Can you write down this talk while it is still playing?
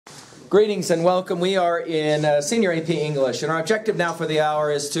Greetings and welcome. We are in Senior AP English, and our objective now for the hour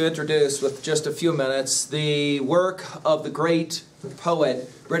is to introduce, with just a few minutes, the work of the great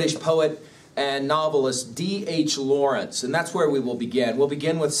poet, British poet and novelist D.H. Lawrence, and that's where we will begin. We'll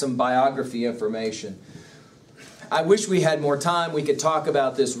begin with some biography information. I wish we had more time. We could talk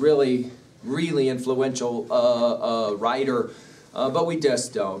about this really influential writer, but we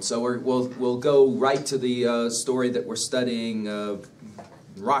just don't. So we'll go right to the story that we're studying,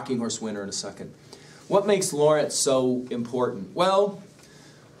 Rocking Horse Winter, in a second. What makes Lawrence so important? Well,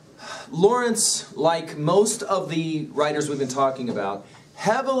 Lawrence, like most of the writers we've been talking about,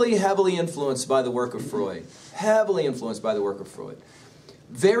 heavily influenced by the work of Freud. Heavily influenced by the work of Freud.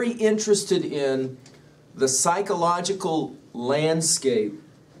 Very interested in the psychological landscape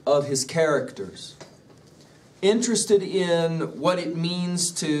of his characters. Interested in what it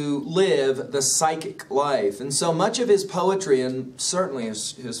means to live the psychic life. And so much of his poetry, and certainly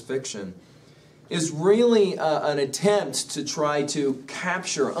his fiction, is really an attempt to try to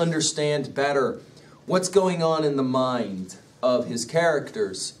capture, understand better what's going on in the mind of his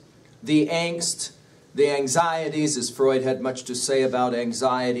characters. The angst, the anxieties, as Freud had much to say about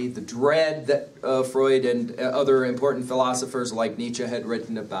anxiety, the dread that Freud and other important philosophers like Nietzsche had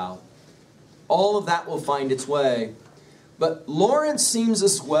written about. All of that will find its way. But Lawrence seems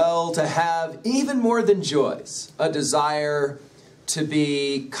as well to have, even more than Joyce, a desire to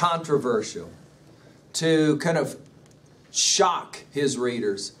be controversial, to kind of shock his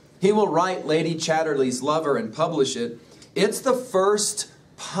readers. He will write Lady Chatterley's Lover and publish it. It's the first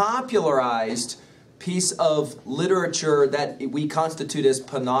popularized piece of literature that we constitute as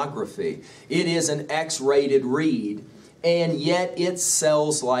pornography. It is an X-rated read, and yet it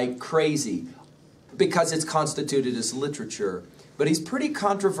sells like crazy, because it's constituted as literature. But he's pretty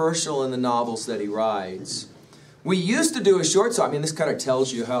controversial in the novels that he writes. We used to do a short story, I mean, this kind of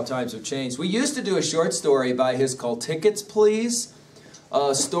tells you how times have changed. We used to do a short story by his called Tickets, Please.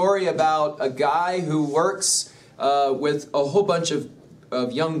 A story about a guy who works with a whole bunch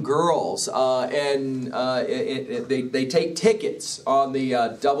of young girls, and they take tickets on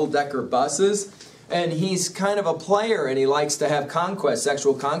the double-decker buses. And he's kind of a player, and he likes to have conquests,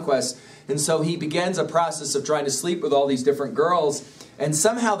 sexual conquests. And so he begins a process of trying to sleep with all these different girls, and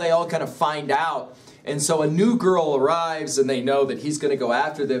somehow they all kind of find out. And so a new girl arrives, and they know that he's going to go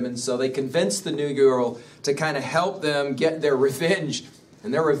after them, and so they convince the new girl to kind of help them get their revenge.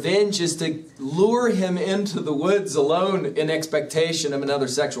 And their revenge is to lure him into the woods alone in expectation of another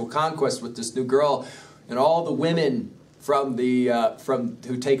sexual conquest with this new girl. And all the women from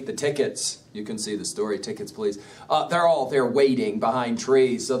who take the tickets, you can see the story, Tickets Please, they're all there waiting behind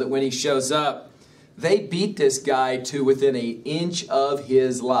trees so that when he shows up, they beat this guy to within an inch of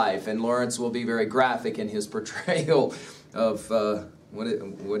his life. And Lawrence will be very graphic in his portrayal of what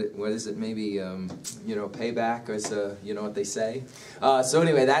is it? Maybe you know, payback, as you know what they say. So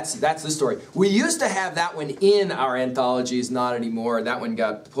anyway, that's the story. We used to have that one in our anthologies, not anymore. That one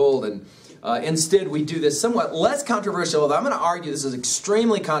got pulled, and instead we do this somewhat less controversial, although I'm going to argue this is an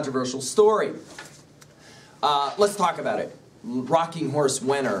extremely controversial story. Let's talk about it. Rocking Horse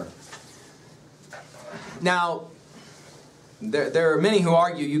Winter. Now, there are many who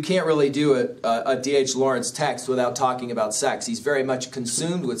argue you can't really do a D.H. Lawrence text without talking about sex. He's very much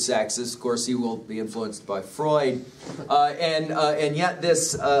consumed with sex. Of course, he will be influenced by Freud. And yet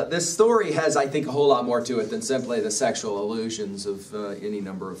this story has, I think, a whole lot more to it than simply the sexual allusions of any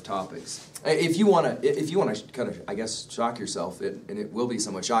number of topics. If you want to kind of, I guess, shock yourself, and it will be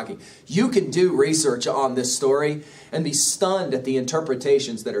somewhat shocking, you can do research on this story and be stunned at the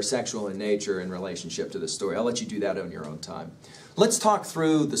interpretations that are sexual in nature in relationship to this story. I'll let you do that on your own time. Let's talk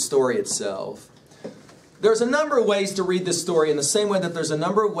through the story itself. There's a number of ways to read this story in the same way that there's a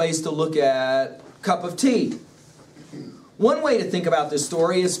number of ways to look at Cup of Tea. One way to think about this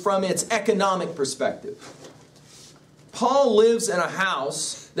story is from its economic perspective. Paul lives in a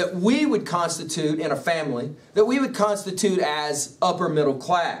house that we would constitute, in a family, that we would constitute as upper middle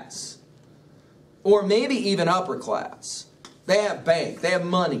class. Or maybe even upper class. They have bank, they have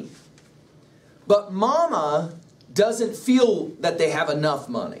money. But Mama doesn't feel that they have enough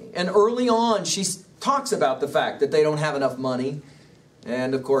money. And early on, she talks about the fact that they don't have enough money.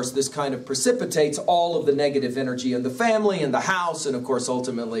 And of course, this kind of precipitates all of the negative energy in the family, in the house, and of course,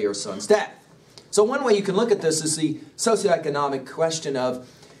 ultimately, her son's death. So one way you can look at this is the socioeconomic question of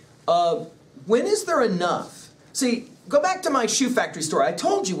when is there enough? See, go back to my shoe factory story. I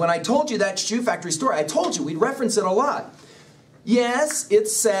told you, when I told you that shoe factory story, I told you we'd reference it a lot. Yes,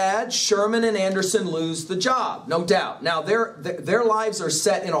 it's sad. Sherman and Anderson lose the job, no doubt. Now, their lives are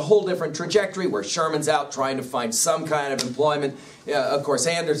set in a whole different trajectory where Sherman's out trying to find some kind of employment. Of course,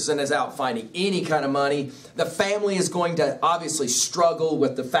 Anderson is out finding any kind of money. The family is going to obviously struggle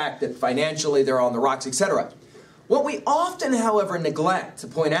with the fact that financially they're on the rocks, etc. What we often, however, neglect to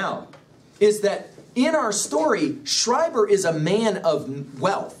point out is that in our story, Schreiber is a man of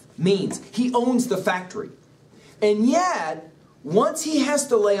wealth, means he owns the factory. And yet, once he has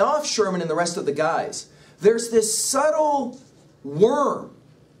to lay off Sherman and the rest of the guys, there's this subtle worm,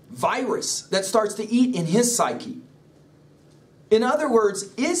 virus, that starts to eat in his psyche. In other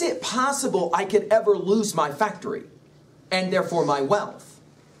words, is it possible I could ever lose my factory and therefore my wealth?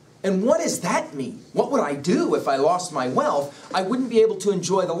 And what does that mean? What would I do if I lost my wealth? I wouldn't be able to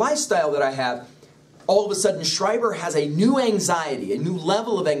enjoy the lifestyle that I have. All of a sudden, Schreiber has a new anxiety, a new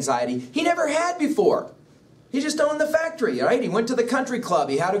level of anxiety he never had before. He just owned the factory, right? He went to the country club.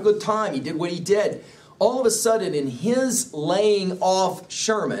 He had a good time. He did what he did. All of a sudden, in his laying off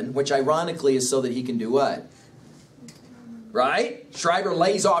Sherman, which ironically is so that he can do what? Right? Schreiber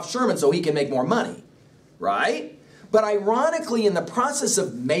lays off Sherman so he can make more money. Right? But ironically, in the process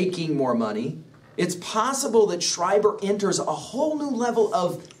of making more money, it's possible that Schreiber enters a whole new level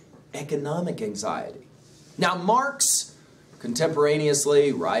of economic anxiety. Now, Marx,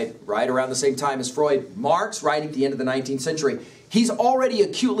 contemporaneously, right around the same time as Freud, Marx, writing at the end of the 19th century, he's already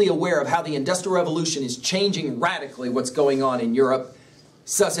acutely aware of how the Industrial Revolution is changing radically what's going on in Europe,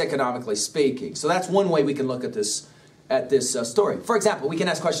 socioeconomically speaking. So that's one way we can look at this story. For example, we can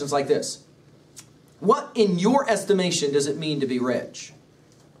ask questions like this. What, in your estimation, does it mean to be rich?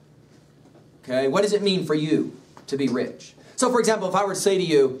 Okay, what does it mean for you to be rich? So, for example, if I were to say to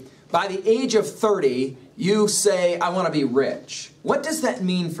you, by the age of 30, you say, I want to be rich. What does that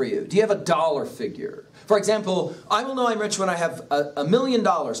mean for you? Do you have a dollar figure? For example, I will know I'm rich when I have $1 million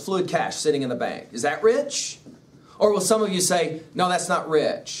fluid cash sitting in the bank. Is that rich? Or will some of you say, no, that's not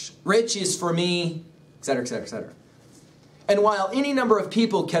rich. Rich is for me, etc., etc., etc. And while any number of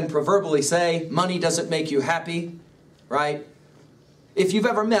people can proverbially say, money doesn't make you happy, right? If you've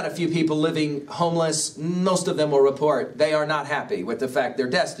ever met a few people living homeless, most of them will report they are not happy with the fact they're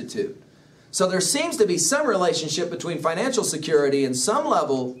destitute. So there seems to be some relationship between financial security and some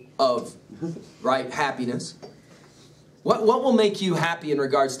level of, right, happiness. What will make you happy in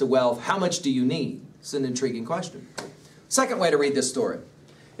regards to wealth? How much do you need? It's an intriguing question. Second way to read this story.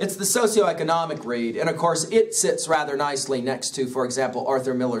 It's the socioeconomic read, and of course it sits rather nicely next to, for example,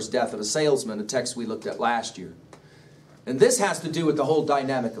 Arthur Miller's Death of a Salesman, a text we looked at last year. And this has to do with the whole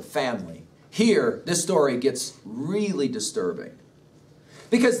dynamic of family. Here, this story gets really disturbing.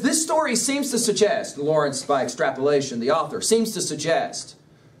 Because this story seems to suggest, Lawrence, by extrapolation, the author, seems to suggest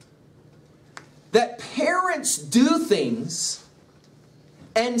that parents do things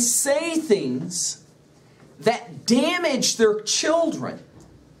and say things that damage their children,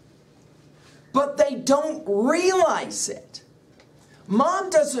 but they don't realize it. Mom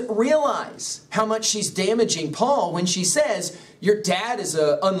doesn't realize how much she's damaging Paul when she says, your dad is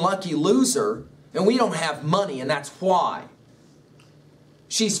an unlucky loser and we don't have money and that's why.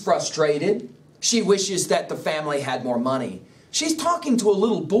 She's frustrated. She wishes that the family had more money. She's talking to a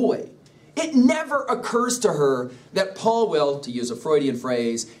little boy. It never occurs to her that Paul will, to use a Freudian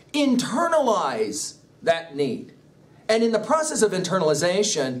phrase, internalize that need. And in the process of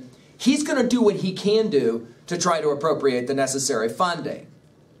internalization, he's going to do what he can do to try to appropriate the necessary funding.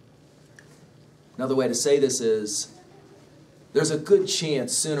 Another way to say this is, there's a good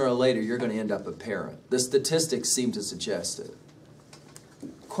chance sooner or later you're going to end up a parent. The statistics seem to suggest it.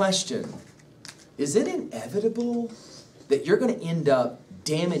 Question, is it inevitable that you're going to end up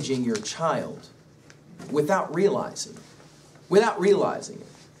damaging your child without realizing it? Without realizing it.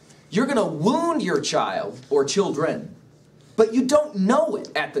 You're going to wound your child or children, but you don't know it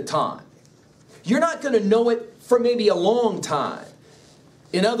at the time. You're not going to know it for maybe a long time.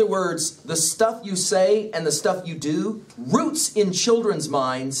 In other words, the stuff you say and the stuff you do roots in children's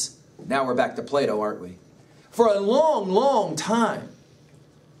minds. Now we're back to Plato, aren't we? For a long, long time.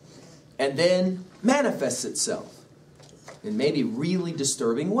 And then manifests itself in maybe really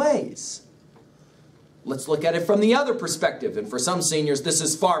disturbing ways. Let's look at it from the other perspective. And for some seniors, this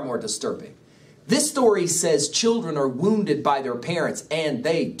is far more disturbing. This story says children are wounded by their parents and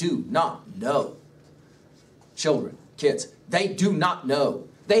they do not know. Children, kids, they do not know.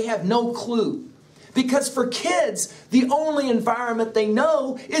 They have no clue. Because for kids, the only environment they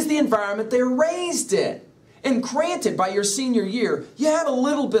know is the environment they're raised in. And granted, by your senior year, you have a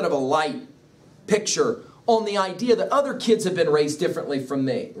little bit of a light picture on the idea that other kids have been raised differently from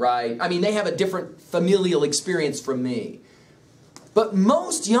me, right? I mean, they have a different familial experience from me. But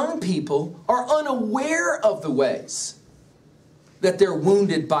most young people are unaware of the ways that they're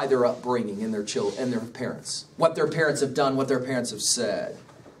wounded by their upbringing and their children and their parents. What their parents have done, what their parents have said.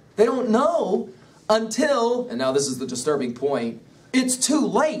 They don't know until, and now this is the disturbing point, it's too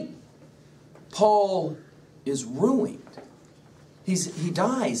late. Paul is ruined. He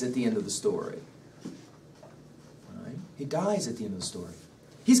dies at the end of the story. Right? He dies at the end of the story.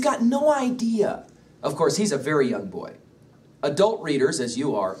 He's got no idea. Of course, he's a very young boy. Adult readers, as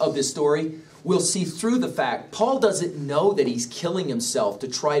you are, of this story will see through the fact Paul doesn't know that he's killing himself to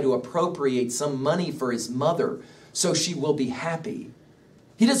try to appropriate some money for his mother so she will be happy.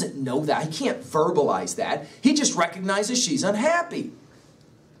 He doesn't know that. He can't verbalize that. He just recognizes she's unhappy.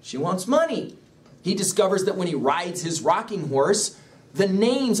 She wants money. He discovers that when he rides his rocking horse, the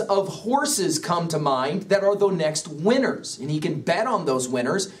names of horses come to mind that are the next winners. And he can bet on those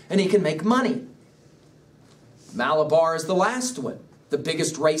winners and he can make money. Malabar is the last one, the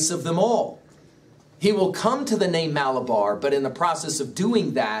biggest race of them all. He will come to the name Malabar, but in the process of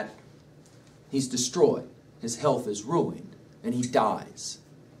doing that, he's destroyed. His health is ruined, and he dies.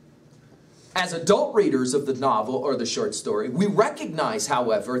 As adult readers of the novel or the short story, we recognize,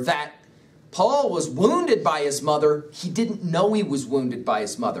 however, that Paul was wounded by his mother. He didn't know he was wounded by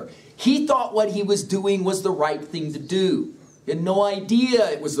his mother. He thought what he was doing was the right thing to do. He had no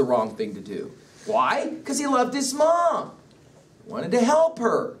idea it was the wrong thing to do. Why? Because he loved his mom. He wanted to help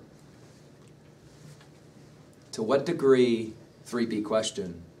her. To what degree, 3B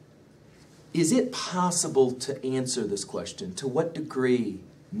question, is it possible to answer this question? To what degree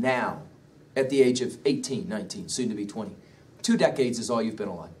now, at the age of 18, 19, soon to be 20, 2 decades is all you've been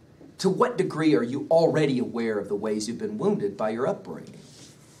alive. To what degree are you already aware of the ways you've been wounded by your upbringing?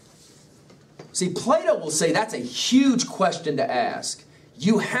 See, Plato will say that's a huge question to ask.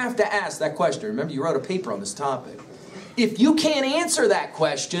 You have to ask that question. Remember, you wrote a paper on this topic. If you can't answer that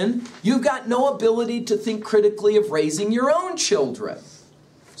question, you've got no ability to think critically of raising your own children.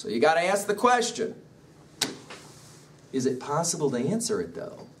 So you got to ask the question. Is it possible to answer it,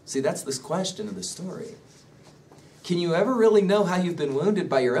 though? See, that's this question of the story. Can you ever really know how you've been wounded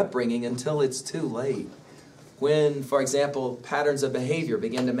by your upbringing until it's too late? When, for example, patterns of behavior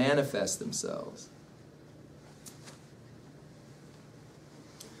begin to manifest themselves.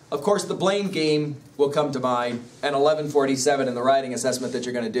 Of course, the blame game will come to mind, and 1147 in the writing assessment that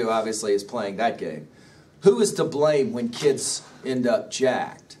you're going to do, obviously, is playing that game. Who is to blame when kids end up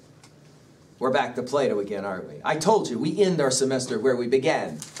jacked? We're back to Plato again, aren't we? I told you, we end our semester where we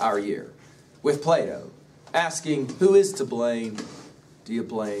began our year, with Plato, asking, who is to blame? Do you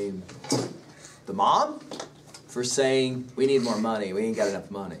blame the mom for saying, we need more money, we ain't got enough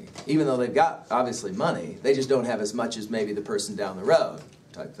money? Even though they've got, obviously, money, they just don't have as much as maybe the person down the road.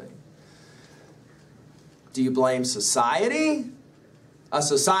 Type thing. Do you blame society? A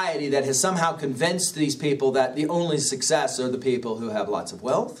society that has somehow convinced these people that the only success are the people who have lots of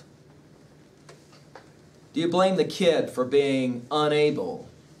wealth? Do you blame the kid for being unable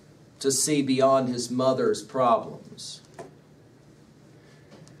to see beyond his mother's problems?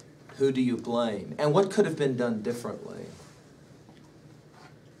 Who do you blame? And what could have been done differently?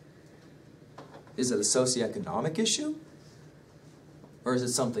 Is it a socioeconomic issue? Or is it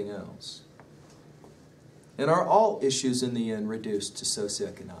something else? And are all issues in the end reduced to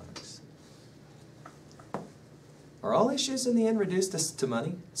socioeconomics? Are all issues in the end reduced to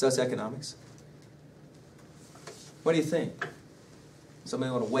money? Socioeconomics? What do you think?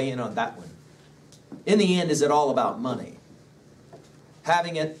 Somebody want to weigh in on that one? In the end, is it all about money?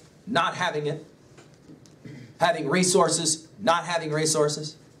 Having it, not having it? Having resources, not having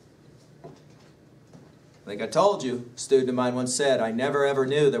resources? Like I told you, a student of mine once said, I never ever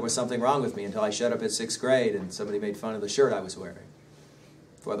knew there was something wrong with me until I showed up at 6th grade and somebody made fun of the shirt I was wearing.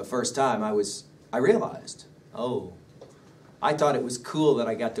 For the first time, I realized, oh, I thought it was cool that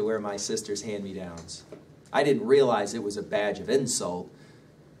I got to wear my sister's hand-me-downs. I didn't realize it was a badge of insult.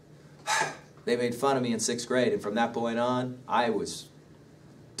 They made fun of me in 6th grade, and from that point on, I was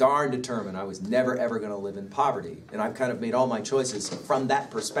darn determined I was never ever going to live in poverty. And I've kind of made all my choices from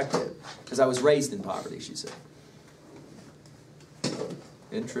that perspective, because I was raised in poverty, she said.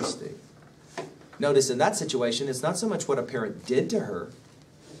 Interesting. Notice in that situation, it's not so much what a parent did to her.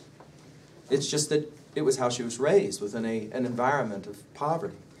 It's just that it was how she was raised within an environment of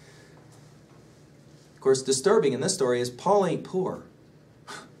poverty. Of course, disturbing in this story is Paul ain't poor,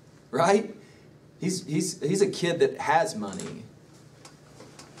 right? He's a kid that has money.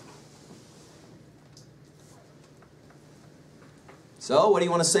 So, what do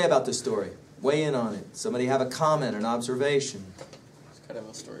you want to say about this story? Weigh in on it. Somebody have a comment, an observation. It's kind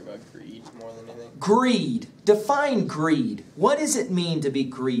of a story about greed more than anything. Greed. Define greed. What does it mean to be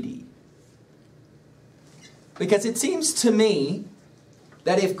greedy? Because it seems to me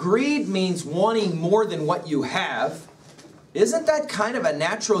that if greed means wanting more than what you have, isn't that kind of a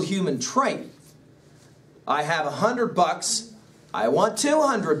natural human trait? I have $100, I want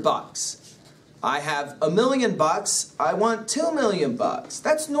 $200. I have $1 million, I want $2 million.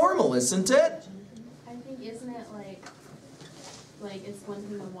 That's normal, isn't it? I think, isn't it like it's one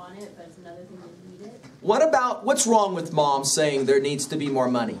thing to want it, but it's another thing to need it? What's wrong with mom saying there needs to be more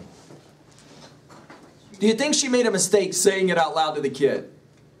money? Do you think she made a mistake saying it out loud to the kid?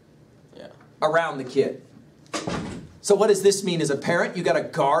 Yeah. Around the kid. So what does this mean as a parent? You got to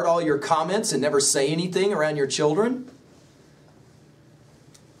guard all your comments and never say anything around your children?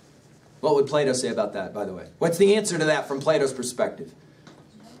 What would Plato say about that, by the way? What's the answer to that from Plato's perspective?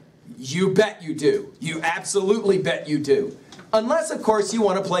 You bet you do. You absolutely bet you do. Unless, of course, you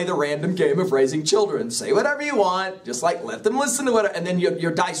want to play the random game of raising children. Say whatever you want, just like let them listen to it, and then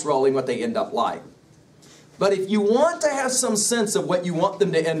you're dice rolling what they end up like. But if you want to have some sense of what you want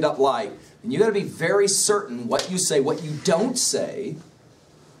them to end up like, then you got to be very certain what you say, what you don't say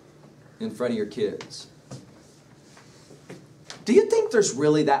in front of your kids. Do you think there's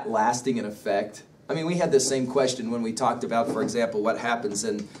really that lasting an effect? I mean, we had this same question when we talked about, for example, what happens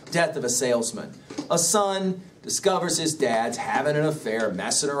in Death of a Salesman. A son discovers his dad's having an affair,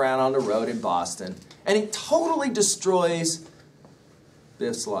 messing around on the road in Boston, and he totally destroys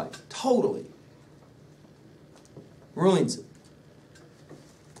Biff's life. Totally. Ruins it.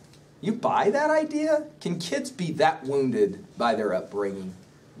 You buy that idea? Can kids be that wounded by their upbringing?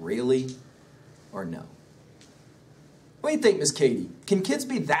 Really? Or no? What do you think, Miss Katie? Can kids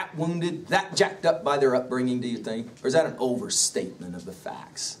be that wounded, that jacked up by their upbringing, do you think? Or is that an overstatement of the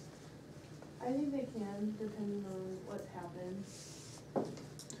facts? I think they can, depending on what's happened.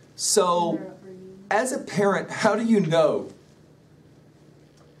 So, as a parent, how do you know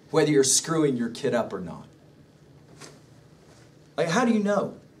whether you're screwing your kid up or not? Like, how do you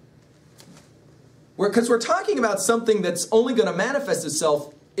know? Because we're talking about something that's only going to manifest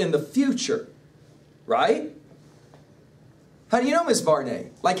itself in the future, right? How do you know, Ms. Varney?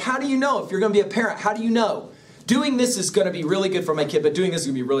 Like, how do you know if you're going to be a parent? How do you know? Doing this is going to be really good for my kid, but doing this is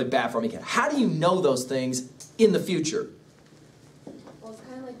going to be really bad for my kid. How do you know those things in the future? Well, it's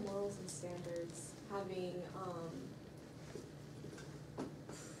kind of like morals and standards. Having,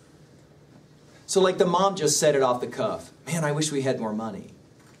 So like the mom just said it off the cuff. Man, I wish we had more money.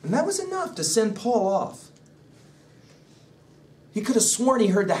 And that was enough to send Paul off. He could have sworn he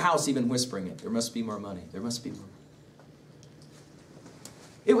heard the house even whispering it. There must be more money. There must be more money.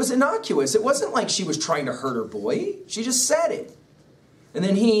 It was innocuous. It wasn't like she was trying to hurt her boy. She just said it. And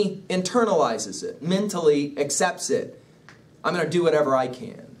then he internalizes it, mentally accepts it. I'm going to do whatever I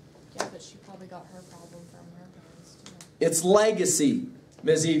can. yeah, but she probably got her problem from her parents, too. It's legacy,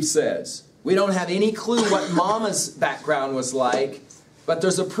 Ms. Eve says. We don't have any clue what Mama's background was like, but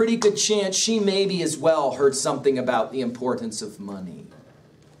there's a pretty good chance she maybe as well heard something about the importance of money.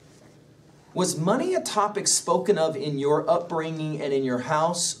 Was money a topic spoken of in your upbringing and in your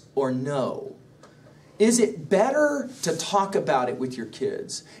house, or no? Is it better to talk about it with your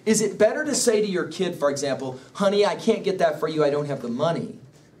kids? Is it better to say to your kid, for example, honey, I can't get that for you, I don't have the money?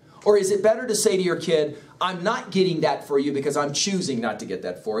 Or is it better to say to your kid, I'm not getting that for you because I'm choosing not to get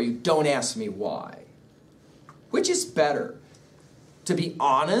that for you, don't ask me why? Which is better? To be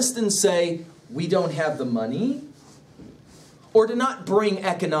honest and say, we don't have the money? Or to not bring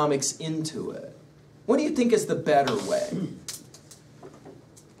economics into it? What do you think is the better way?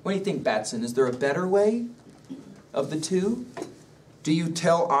 What do you think, Batson? Is there a better way of the two? Do you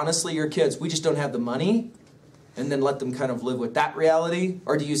tell honestly your kids, we just don't have the money, and then let them kind of live with that reality?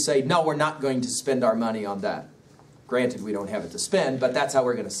 Or do you say, no, we're not going to spend our money on that? Granted, we don't have it to spend, but that's how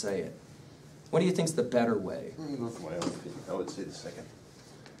we're going to say it. What do you think is the better way? I would say the second.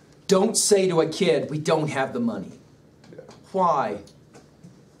 Don't say to a kid, we don't have the money. Yeah. Why?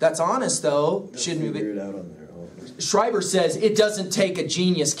 That's honest, though. Shouldn't we? Figure it out on their own. Schreiber says it doesn't take a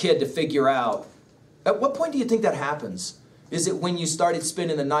genius kid to figure out. At what point do you think that happens? Is it when you started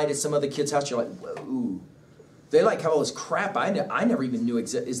spending the night at some other kid's house? You're like, whoa, they like have all this crap I never even knew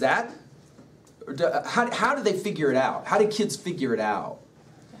existed. Is that? Or how do they figure it out? How do kids figure it out?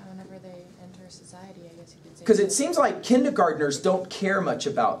 Yeah, whenever they enter society, I guess you could say. Because it seems like kindergartners don't care much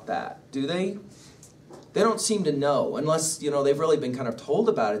about that, do they? They don't seem to know, unless, they've really been kind of told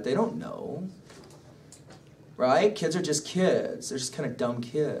about it. They don't know. Right? Kids are just kids. They're just kind of dumb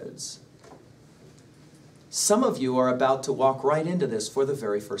kids. Some of you are about to walk right into this for the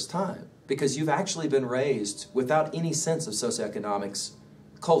very first time, because you've actually been raised without any sense of socioeconomics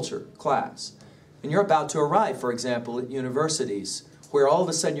culture, class. And you're about to arrive, for example, at universities, where all of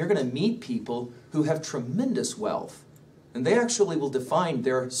a sudden you're going to meet people who have tremendous wealth. And they actually will define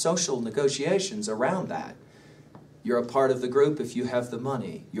their social negotiations around that. You're a part of the group if you have the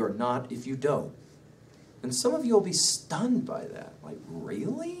money. You're not if you don't. And some of you will be stunned by that. Like,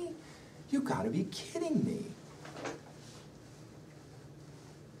 really? You got to be kidding me.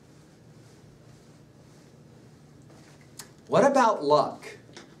 What about luck?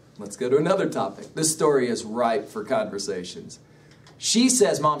 Let's go to another topic. This story is ripe for conversations. She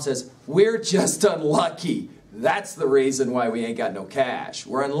says, Mom says, we're just unlucky. That's the reason why we ain't got no cash.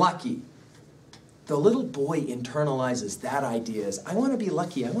 We're unlucky. The little boy internalizes that idea as, I want to be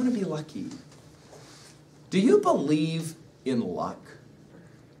lucky, I want to be lucky. Do you believe in luck?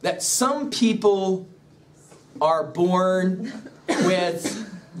 That some people are born with,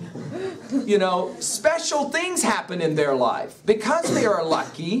 you know, special things happen in their life because they are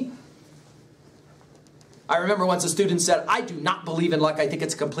lucky. I remember once a student said, I do not believe in luck, I think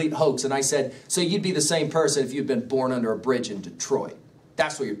it's a complete hoax. And I said, so you'd be the same person if you'd been born under a bridge in Detroit.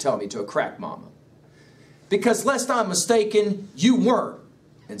 That's what you're telling me, to a crack mama. Because lest I'm mistaken, you weren't,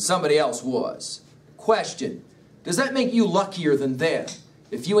 and somebody else was. Question, does that make you luckier than them?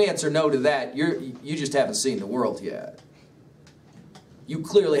 If you answer no to that, you just haven't seen the world yet. You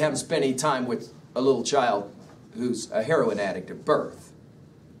clearly haven't spent any time with a little child who's a heroin addict at birth.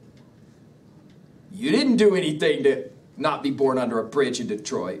 You didn't do anything to not be born under a bridge in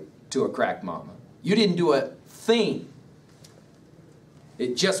Detroit to a crack mama. You didn't do a thing.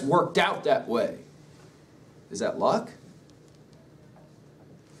 It just worked out that way. Is that luck?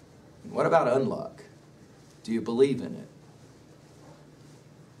 And what about unluck? Do you believe in it?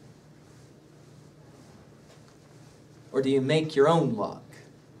 Or do you make your own luck?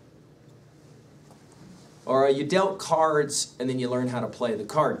 Or are you dealt cards and then you learn how to play the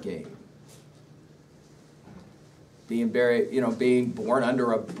card game? Being born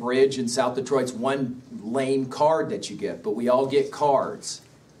under a bridge in South Detroit's one lame card that you get, but we all get cards.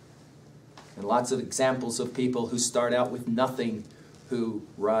 And lots of examples of people who start out with nothing, who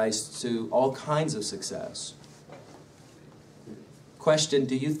rise to all kinds of success. Question,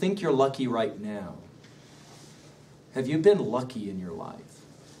 do you think you're lucky right now? Have you been lucky in your life?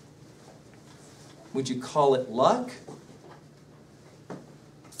 Would you call it luck?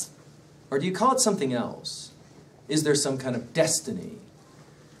 Or do you call it something else? Is there some kind of destiny?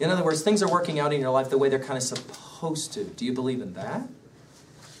 In other words, things are working out in your life the way they're kind of supposed to. Do you believe in that?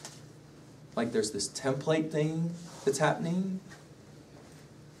 Like there's this template thing that's happening?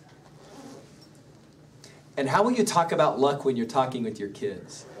 And how will you talk about luck when you're talking with your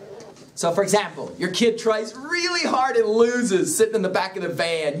kids? So for example, your kid tries really hard and loses sitting in the back of the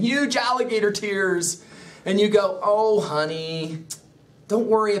van, huge alligator tears, and you go, oh honey, don't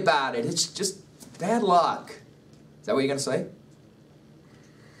worry about it. It's just bad luck. Is that what you're going to say?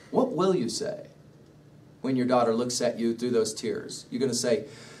 What will you say when your daughter looks at you through those tears? You're going to say,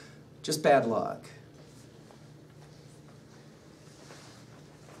 just bad luck.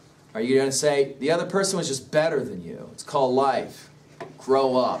 Are you going to say, the other person was just better than you? It's called life.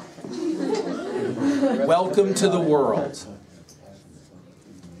 Grow up. Welcome to the world.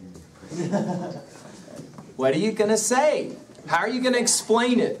 What are you going to say? How are you going to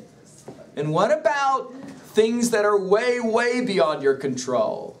explain it? And what about things that are way, way beyond your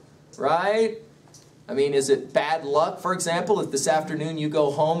control? Right? I mean, is it bad luck, for example, if this afternoon you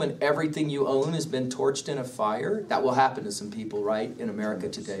go home and everything you own has been torched in a fire? That will happen to some people, right, in America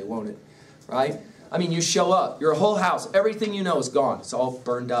today, won't it? Right? I mean, you show up, your whole house, everything you know is gone. It's all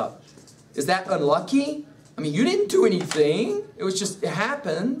burned up. Is that unlucky? I mean, you didn't do anything. It was just, it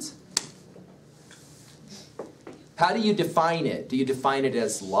happened. How do you define it? Do you define it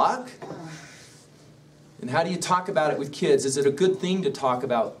as luck? And how do you talk about it with kids? Is it a good thing to talk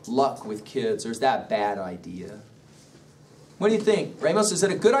about luck with kids, or is that a bad idea? What do you think? Ramos, is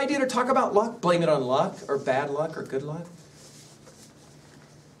it a good idea to talk about luck? Blame it on luck, or bad luck, or good luck?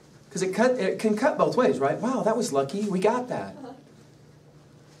 Because it can cut both ways, right? Wow, that was lucky. We got that.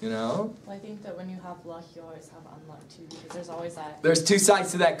 You know? Well, I think that when you have luck, you always have unluck too, because there's always that. There's two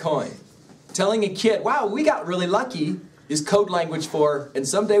sides to that coin. Telling a kid, wow, we got really lucky, is code language for, and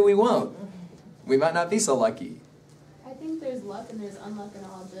someday we won't. We might not be so lucky. I think there's luck and there's unluck and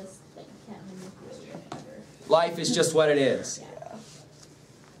all this that you can't manipulate it ever. Life is just what it is. Yeah.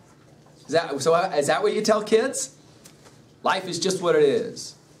 Is that what you tell kids? Life is just what it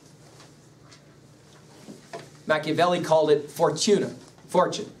is. Machiavelli called it fortuna,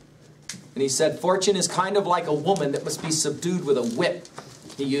 fortune. And he said, fortune is kind of like a woman that must be subdued with a whip.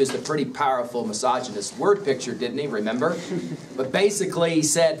 He used a pretty powerful misogynist word picture, didn't he? Remember? But basically he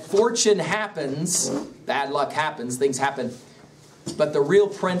said, fortune happens, bad luck happens, things happen, but the real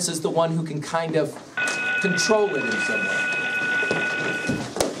prince is the one who can kind of control it in some way.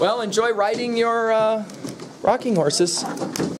 Well, enjoy riding your rocking horses.